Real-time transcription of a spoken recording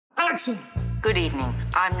Jackson. Good evening.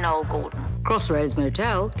 I'm Noel Gordon. Crossroads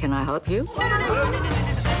Motel. Can I help you?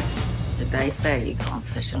 Did they say you can't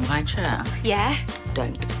sit in my chair? Yeah.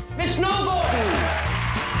 Don't. Miss Gordon.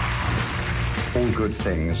 All good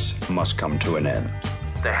things must come to an end.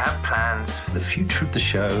 They have plans for the future of the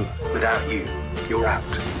show. Without you, you're out.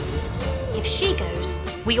 If she goes,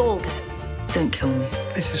 we all go. Don't kill me.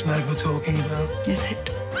 This is Meg we're talking about. Is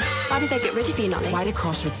it? Why did they get rid of you, Nolly? Why did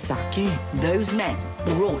Crossroads sack you? Those men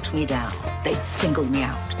brought me down. They'd singled me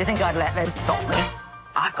out. Do you think I'd let them stop me?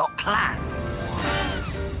 I've got plans.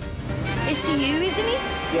 It's you, isn't it?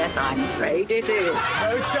 Yes, I'm afraid it is.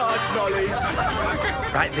 No charge, Nolly.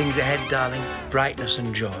 Bright things ahead, darling. Brightness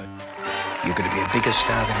and joy. You're going to be a bigger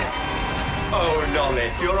star than ever. Oh, Nolly,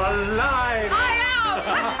 you're alive! I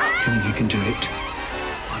am! You think you can do it?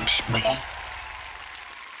 Once more.